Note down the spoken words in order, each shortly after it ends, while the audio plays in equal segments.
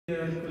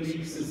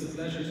Colleagues, it's a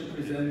pleasure to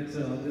present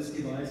this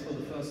device for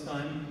the first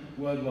time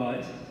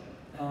worldwide.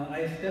 I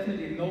have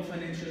definitely no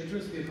financial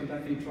interest. We are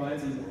conducting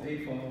trials and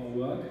paid for our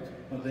work,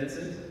 but that's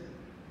it.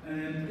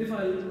 And if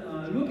I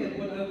look at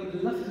what I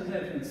would love to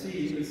have and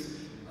see is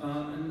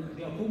a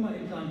glaucoma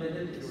implant that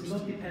is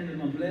not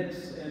dependent on blood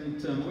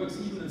and works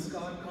even in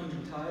scarred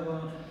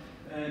conjunctiva,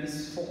 and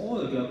is for all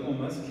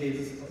glaucomas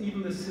cases,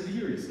 even the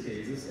severest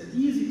cases, and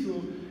easy to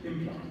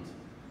implant.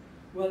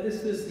 Well,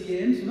 is this the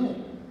end? No.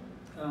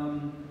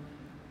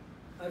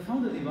 I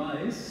found a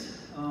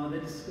device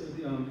that's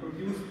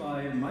produced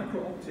by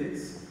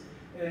MicroOptx,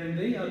 and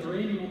they are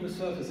draining on the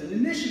surface. And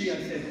initially I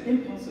said,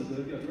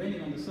 impossible, you're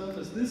draining on the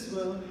surface. This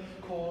will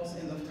cause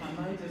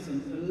endophthalmitis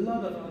and a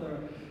lot of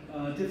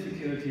other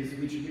difficulties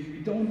which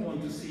we don't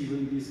want to see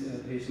in these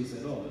patients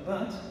at all.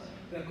 But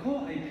the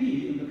core IP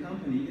in the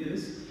company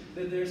is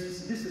that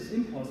this is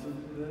impossible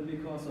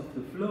because of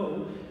the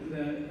flow and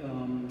the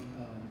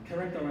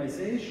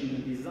characterization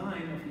and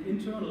design of the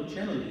internal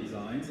channel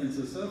designs and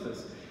the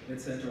surface,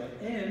 etc.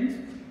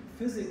 And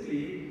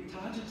physically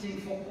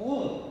targeting for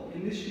all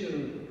initial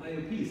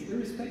IOPs,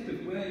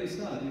 irrespective where you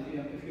start,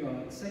 if you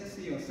are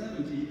 60 or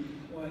 70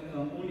 or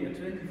only at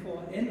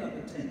 24 and up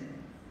at 10.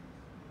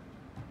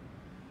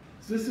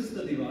 So this is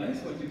the device,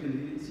 what you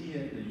can see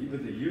here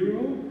with the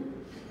euro.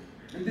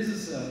 And this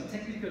is a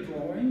technical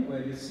drawing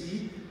where you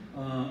see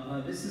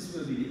this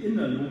will be the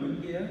inner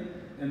lumen here,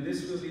 and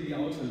this will be the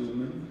outer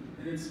lumen.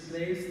 And it's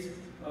placed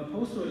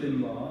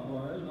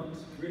posterolumbar, not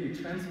really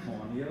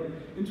transcorneal,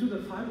 into the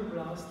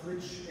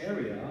fibroblast-rich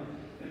area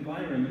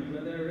environment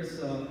where there is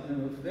a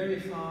very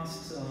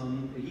fast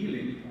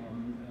healing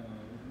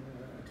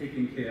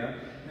taking care.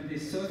 And the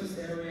surface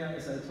area,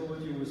 as I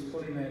told you, with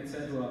polymer,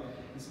 etc.,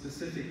 is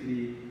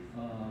specifically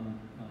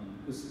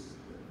was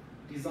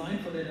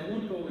designed for that. I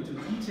won't go into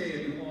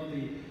detail in all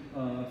the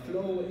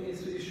flow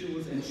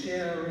issues and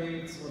share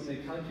rates, what they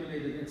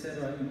calculated,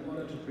 etc., in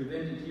order to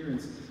prevent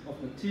adherence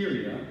of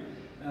bacteria.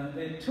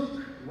 They took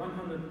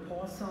 100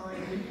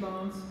 porcine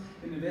implants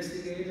and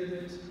investigated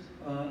it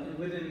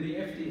within the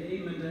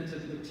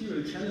FDA-mandated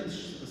bacterial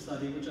challenge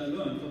study, which I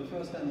learned for the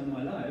first time in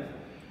my life,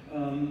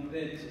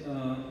 that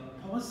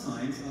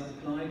porcines are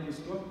applied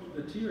with dropped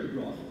bacterial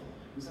broth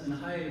in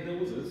high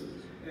doses,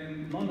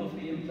 and none of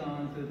the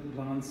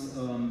implants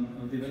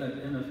developed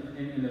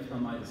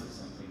endophthalmitis or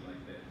something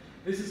like that.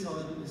 This is how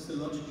it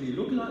histologically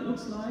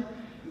looks like.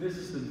 This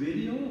is the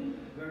video,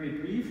 very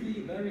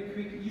briefly, very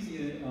quick,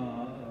 easy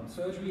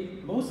surgery.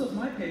 Most of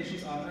my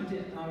patients are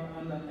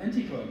under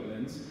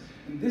anticoagulants,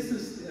 and this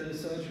is a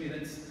surgery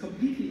that's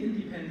completely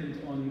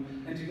independent on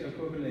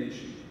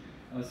anticoagulation.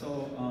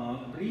 So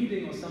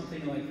bleeding or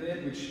something like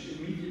that, which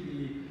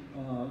immediately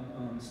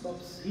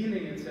stops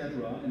healing,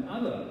 etc., and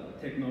other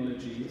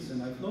technologies,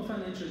 and I have no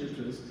financial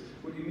interest,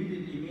 would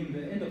immediately mean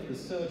the end of the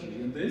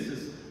surgery. And this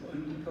is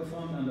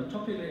performed under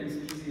topical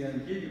anesthesia,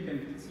 and here you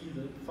can see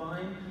the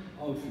fine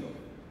outflow.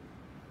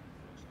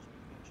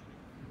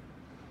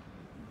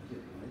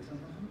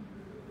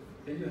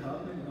 Can you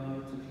help me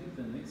to click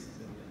the next?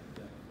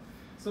 Yeah.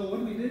 So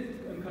what we did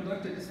and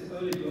conducted is the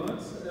early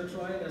birds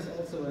trial. There's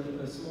also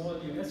a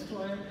small US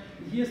trial.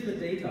 And here's the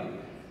data.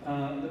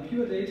 The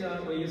pure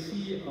data where you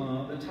see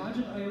the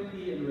target IOP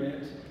in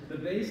red, the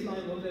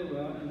baseline, what they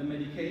were, and the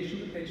medication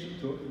the patient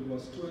took. It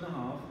was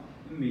 2.5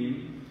 in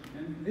mean.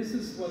 And this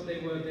is what they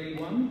were day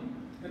 1.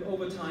 And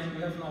over time,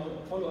 we have now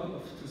a follow-up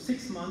of to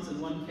 6 months,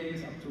 in one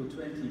case up to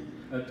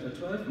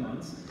 12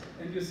 months.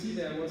 And you see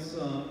there was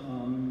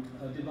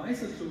a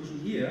device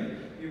occlusion here.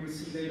 You will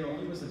see later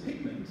on with a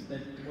pigment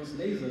that was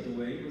lasered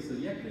away with the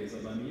YAG laser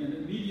by me, and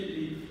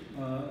immediately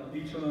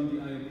returned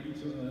the IOP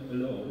to a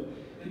low.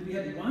 And we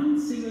had one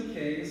single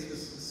case with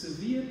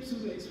severe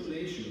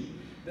pseudoexfoliation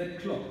that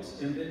clogged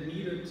and that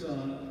needed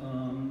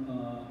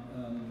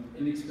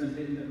an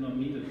explantation, not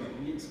needed, but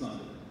we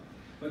expanded it.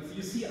 But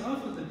you see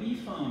after the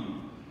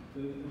BfArM,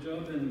 the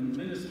German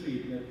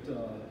ministry that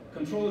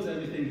controls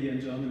everything here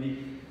in Germany,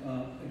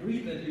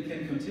 agreed that we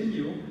can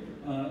continue.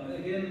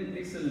 Again,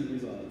 excellent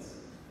results.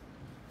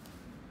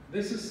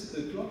 This is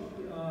the clock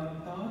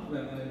part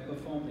where I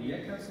performed the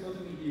YAG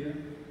capsulotomy here,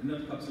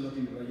 not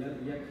capsulotomy, but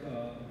YAG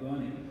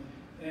burning,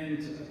 and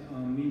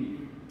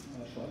mini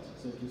shot,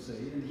 so to say.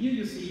 And here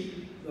you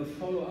see the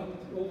follow-up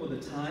over the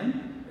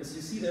time. As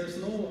you see, there is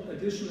no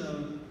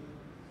additional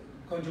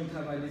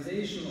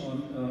conjunctivalization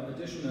or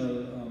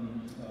additional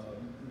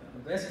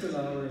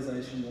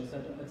vascularization,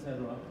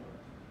 etc.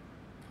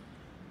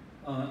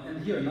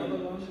 And here another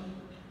one,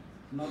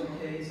 another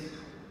case.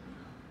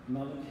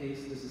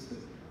 This is the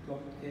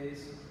clocked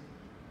case.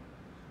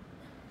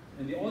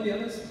 And all the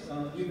others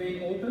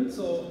remain open,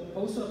 so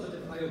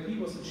postoperative IOP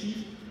was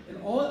achieved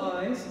in all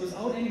eyes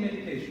without any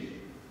medication.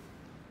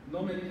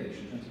 No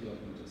medication,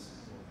 anticoagulants.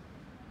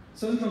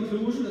 So in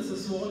conclusion, it's a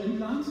small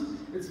implant.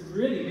 It's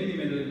really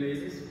minimally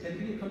invasive. Can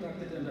be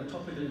conducted under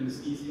topical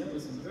anesthesia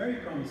with a very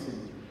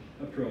promising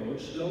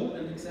approach. Low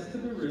and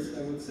acceptable risk,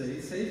 I would say.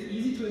 Safe,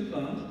 easy to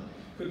implant.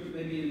 Could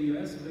maybe in the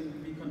US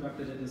be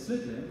conducted at a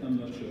slit lamp, I'm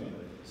not sure.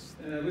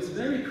 With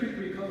very quick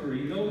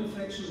recovery, no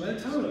infection, well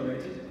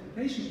tolerated.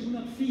 patients do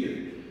not feel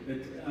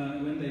that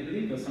when they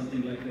blink or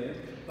something like that,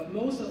 but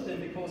most of them,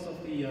 because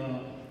of the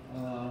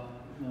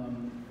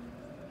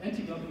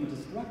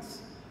anti-glaucomatous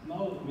drugs,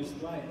 now with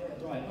dry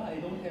eye,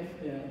 don't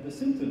have the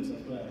symptoms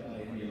of dry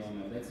eye any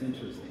longer. That's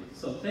interesting.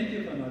 So thank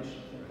you very much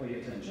for your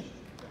attention.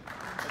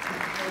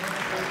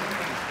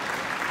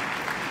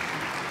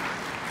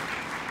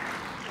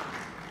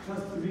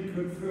 Just to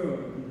reconfirm,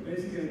 the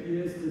basic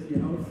idea is that the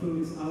outflow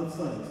is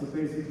outside, so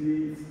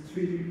basically it's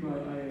treating dry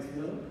eye as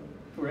well.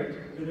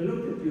 Correct. When I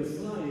look at your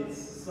slides,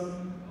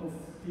 some of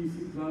these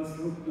implants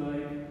look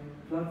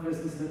like blood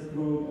vessels that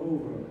grow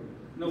over.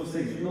 No,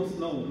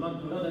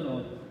 not at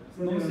all.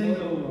 So no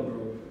single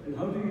overgrowth. And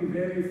how do you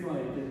verify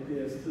that they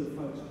are still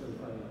functional?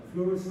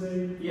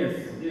 Fluorescein? Yes,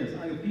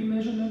 IOP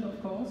measurement,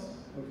 of course.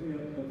 Okay,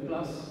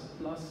 plus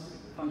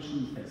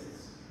function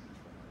tests.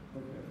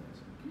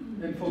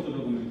 Okay. And photo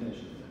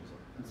documentation.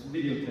 It's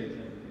videotape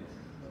evidence.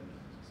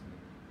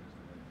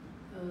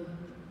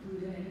 Do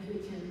the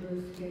anterior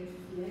chambers get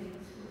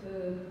flat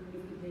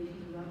if the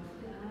patient rubs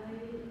the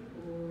eye,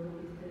 or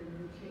is there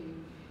no change?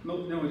 No,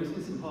 it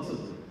is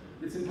impossible.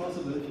 It's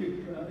impossible. If you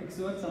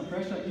exert some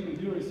pressure, even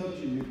during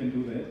surgery, you can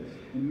do that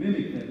and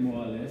mimic that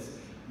more or less.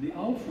 The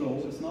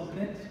outflow is not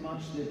that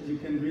much that you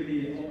can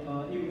really,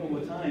 even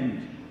over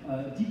time,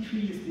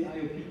 decrease the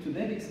IOP to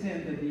that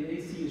extent that the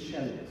AC is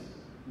shallow.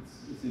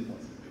 It's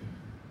impossible.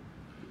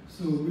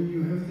 So when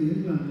you have the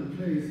implant in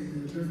place,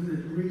 doesn't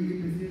it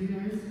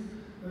re-epithelialize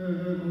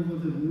over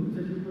the wound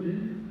that you put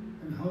in?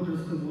 And how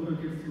does the water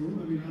get through?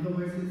 I mean,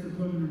 otherwise it's a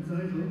permanent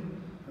cycle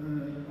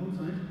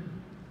outside.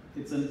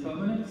 It's a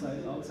permanent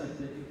cycle outside.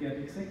 Yeah,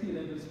 exactly.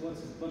 That is what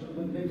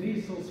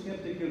we're so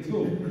skeptical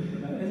too.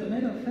 As a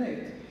matter of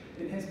fact,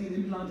 it has been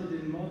implanted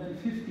in more than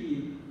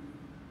 50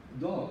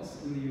 dogs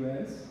in the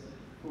US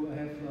who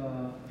have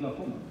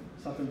glaucoma,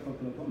 suffering from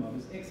glaucoma,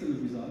 with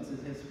excellent results.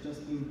 It has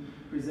just been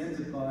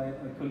presented by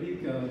a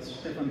colleague,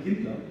 Stefan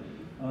Kindler,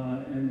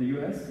 in the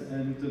US,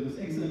 and with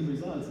excellent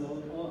results.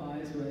 All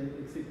eyes were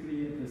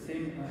exactly at the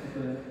same,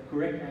 the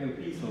correct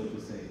IOP, so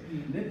to say.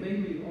 And that made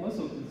me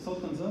also so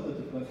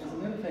conservative, but as a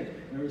matter of fact,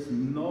 there is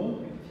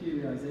no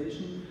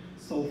epithelialization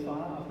so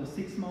far after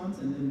 6 months,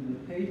 and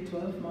in the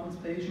 12 months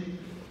patient,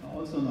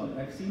 also not.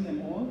 I've seen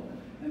them all,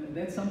 and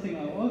that's something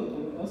I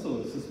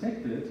also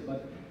suspected,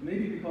 but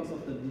maybe because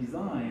of the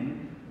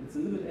design, it's a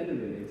little bit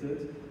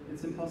elevated,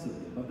 it's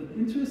impossible. But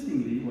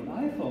interestingly, what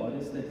I thought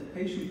is that the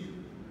patient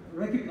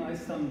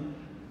recognized some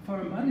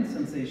foreign body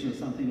sensation or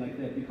something like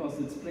that, because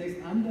it's placed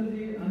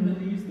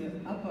underneath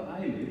the upper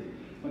eyelid,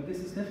 but this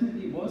is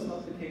definitely was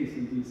not the case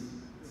in these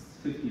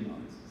 50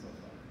 months so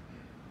far.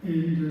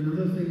 And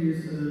another thing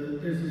is,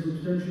 there's a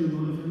substantial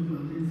amount of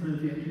implant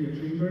inside the anterior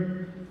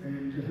chamber,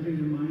 and having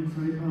in mind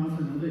side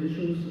paths and other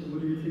issues,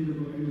 what do you think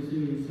about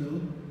endothelial cell?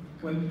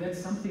 Well,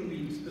 that's something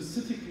we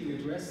specifically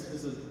address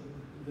as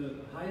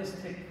the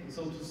highest tech,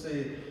 so to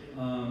say,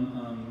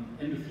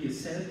 endothelial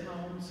cell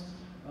count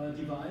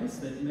device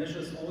that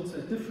measures also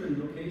at different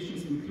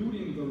locations,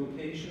 including the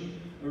location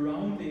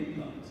around the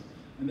implant.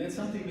 And that's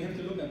something we have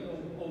to look at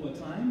over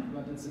time,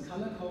 but it's a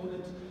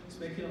color-coded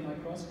specular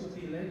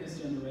microscopy,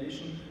 latest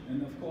generation,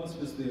 and of course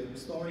with the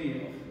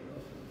story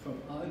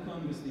from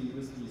Alcon with the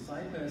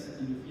CyPass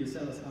and the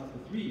VSLs after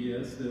 3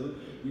 years still,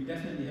 we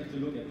definitely have to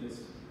look at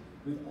this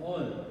with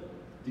all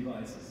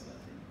devices, I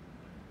think.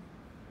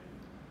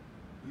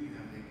 Do you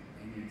have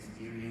any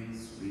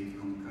experience with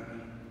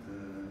concurrent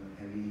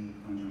heavy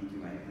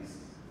conjunctivitis?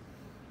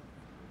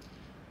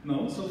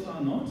 No, so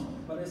far not,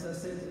 but as I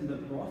said in the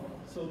broth,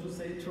 so to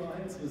say,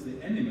 trials with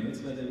the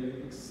animals where they were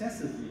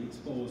excessively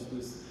exposed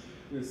with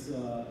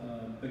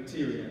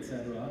bacteria,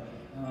 etc.,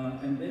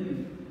 and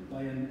then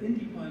by an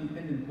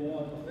independent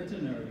board of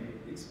veterinary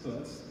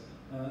experts,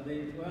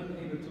 they weren't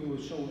able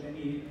to show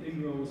any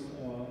ingrowth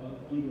or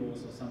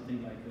ongrowth or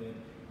something like that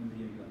in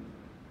the implant.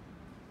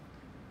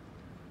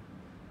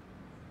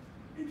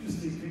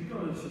 Interesting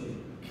technology.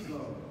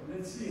 So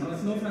let's see.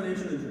 There's no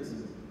financial interest in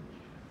it.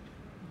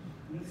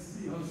 Let's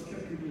see how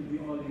skeptical the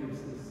audience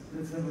is.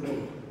 Let's have a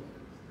look.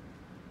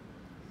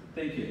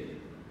 Thank you.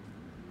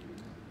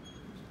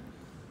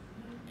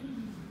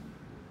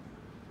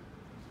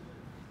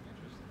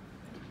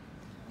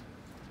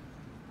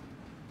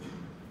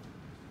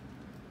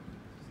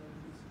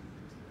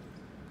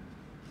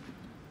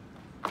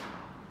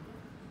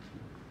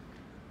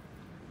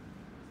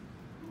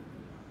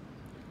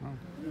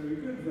 Very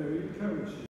good, very encouraging.